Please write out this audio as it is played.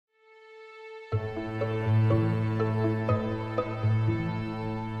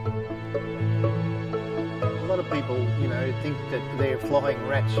they think that they're flying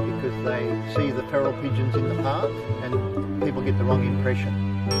rats because they see the feral pigeons in the park, and people get the wrong impression.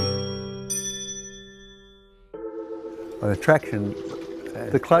 An attraction,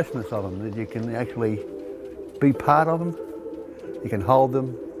 the closeness of them, that you can actually be part of them, you can hold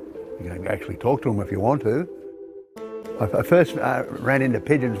them, you can actually talk to them if you want to. I first ran into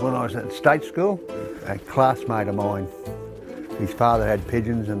pigeons when I was at state school. A classmate of mine, his father had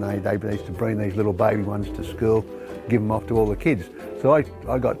pigeons, and they used to bring these little baby ones to school, give them off to all the kids. So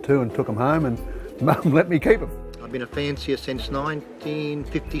I got two and took them home, and Mum let me keep them. I've been a fancier since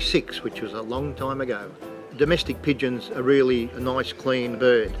 1956, which was a long time ago. Domestic pigeons are really a nice clean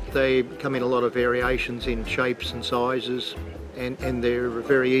bird. They come in a lot of variations in shapes and sizes, and they're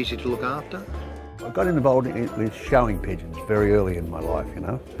very easy to look after. I got involved with showing pigeons very early in my life, you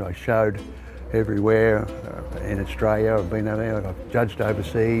know. I showed everywhere in Australia. I've been over there, I've judged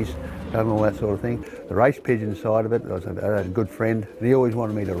overseas, done all that sort of thing. The race pigeon side of it, I had a good friend, and he always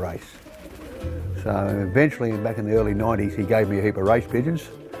wanted me to race. So eventually, back in the early 90s, he gave me a heap of race pigeons.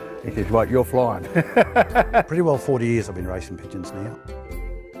 He says, right, you're flying. Pretty well 40 years I've been racing pigeons now.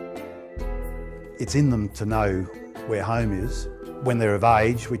 It's in them to know where home is. When they're of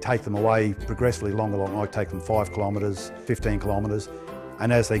age, we take them away progressively longer. I take them 5 kilometres, 15 kilometres,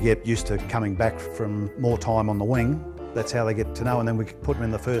 and as they get used to coming back from more time on the wing, that's how they get to know, and then we put them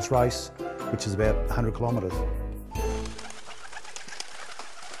in the first race, which is about 100 kilometres.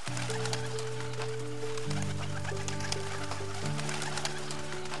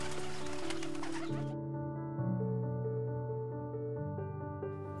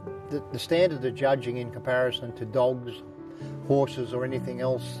 The standard of judging in comparison to dogs, horses or anything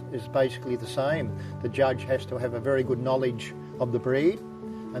else is basically the same. The judge has to have a very good knowledge of the breed,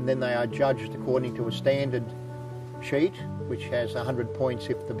 and then they are judged according to a standard sheet which has 100 points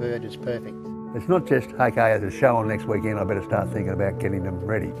if the bird is perfect. It's not just, okay, there's a show on next weekend, I better start thinking about getting them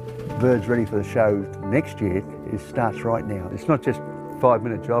ready. Birds ready for the show next year, it starts right now. It's not just a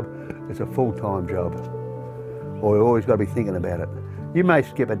 5-minute job, it's a full-time job. Or you've always got to be thinking about it. You may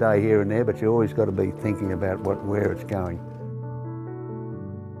skip a day here and there, but you always got to be thinking about where it's going.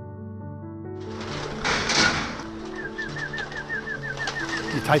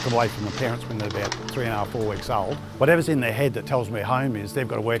 You take them away from the parents when they're about 3.5, 4 weeks old. Whatever's in their head that tells them where home is, they've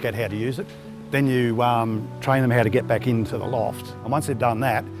got to work out how to use it. Then you train them how to get back into the loft. And once they've done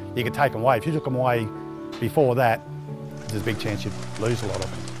that, you can take them away. If you took them away before that, there's a big chance you'd lose a lot of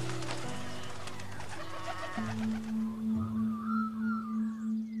them.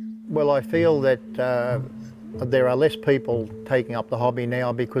 Well, I feel that there are less people taking up the hobby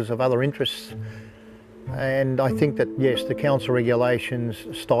now because of other interests. And I think that, yes, the council regulations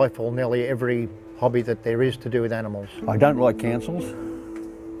stifle nearly every hobby that there is to do with animals. I don't like councils.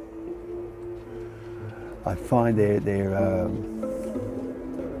 I find they're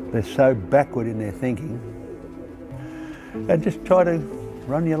so backward in their thinking. They just try to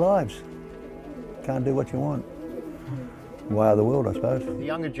run your lives. Can't do what you want. Way of the world, I suppose. The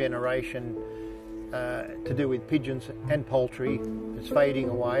younger generation to do with pigeons and poultry is fading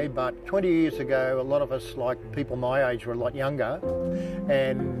away, but 20 years ago a lot of us, like people my age, were a lot younger,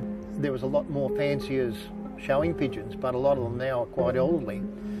 and there was a lot more fanciers showing pigeons, but a lot of them now are quite elderly.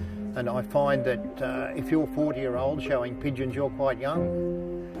 And I find that if you're 40-year-old showing pigeons, you're quite young.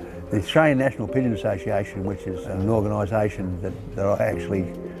 The Australian National Pigeon Association, which is an organisation that I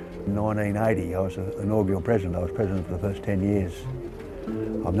actually, in 1980, I was the inaugural president. I was president for the first 10 years.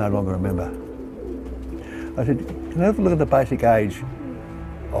 I'm no longer a member. I said, can you have a look at the basic age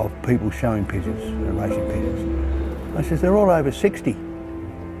of people showing pigeons and racing pigeons? I said, they're all over 60.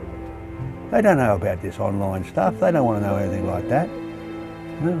 They don't know about this online stuff. They don't want to know anything like that.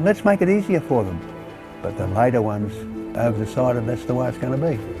 You know, let's make it easier for them. But the later ones have decided that's the way it's going to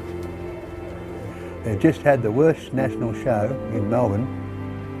be. They've just had the worst national show in Melbourne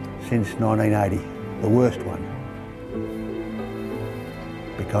since 1980, the worst one,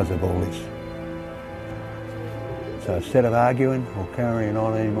 because of all this. So instead of arguing or carrying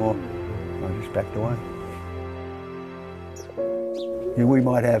on anymore, I just backed away. You know, we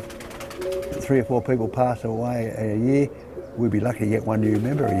might have 3 or 4 people pass away a year. We'd be lucky to get 1 new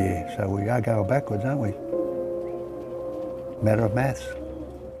member a year. So we are going backwards, aren't we? Matter of maths.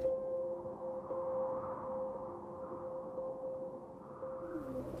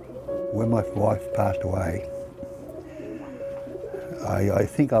 When my wife passed away, I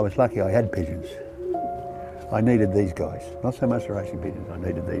think I was lucky I had pigeons. I needed these guys. Not so much the racing pigeons, I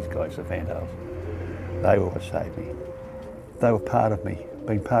needed these guys, the fantails. They were what saved me. They were part of me,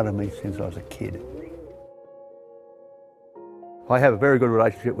 been part of me since I was a kid. I have a very good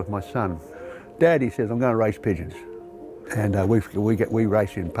relationship with my son. Dad, he says, I'm going to race pigeons. And we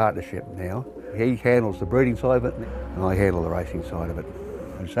race in partnership now. He handles the breeding side of it and I handle the racing side of it.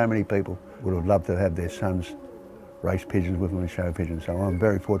 And so many people would have loved to have their sons race pigeons with them and show pigeons, so I'm a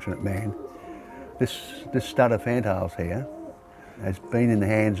very fortunate man. This stud of fantails here has been in the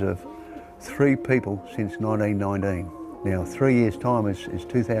hands of 3 people since 1919. Now 3 years' time is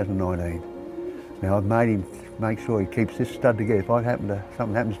 2019. Now I've made him make sure he keeps this stud together. If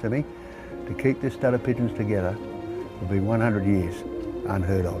something happens to me, to keep this stud of pigeons together will be 100 years,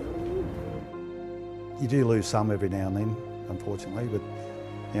 unheard of. You do lose some every now and then, unfortunately, but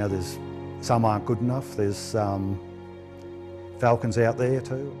you know, there's some aren't good enough. There's falcons out there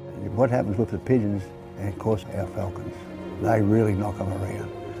too. What happens with the pigeons, and of course our falcons, they really knock them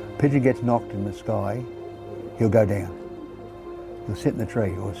around. Pigeon gets knocked in the sky, he'll go down. He'll sit in the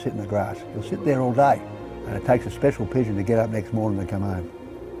tree or sit in the grass. He'll sit there all day. And it takes a special pigeon to get up next morning to come home.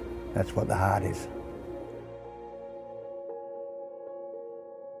 That's what the heart is.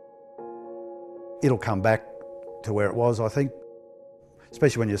 It'll come back to where it was, I think,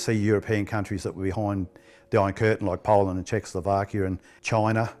 especially when you see European countries that were behind the Iron Curtain, like Poland and Czechoslovakia and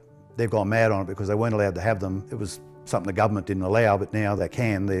China. They've gone mad on it because they weren't allowed to have them. It was something the government didn't allow, but now they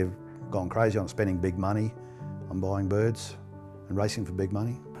can. They've gone crazy on spending big money on buying birds and racing for big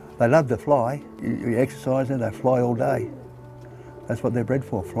money. They love to fly. You exercise them, they fly all day. That's what they're bred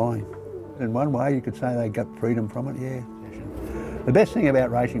for, flying. In one way, you could say they got freedom from it, yeah. The best thing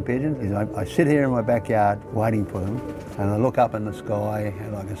about racing pigeons is I sit here in my backyard waiting for them, and I look up in the sky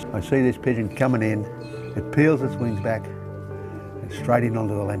and I see this pigeon coming in, it peels its wings back and straight in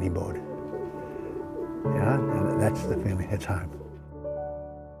onto the landing board. You know, and that's the feeling, it's home.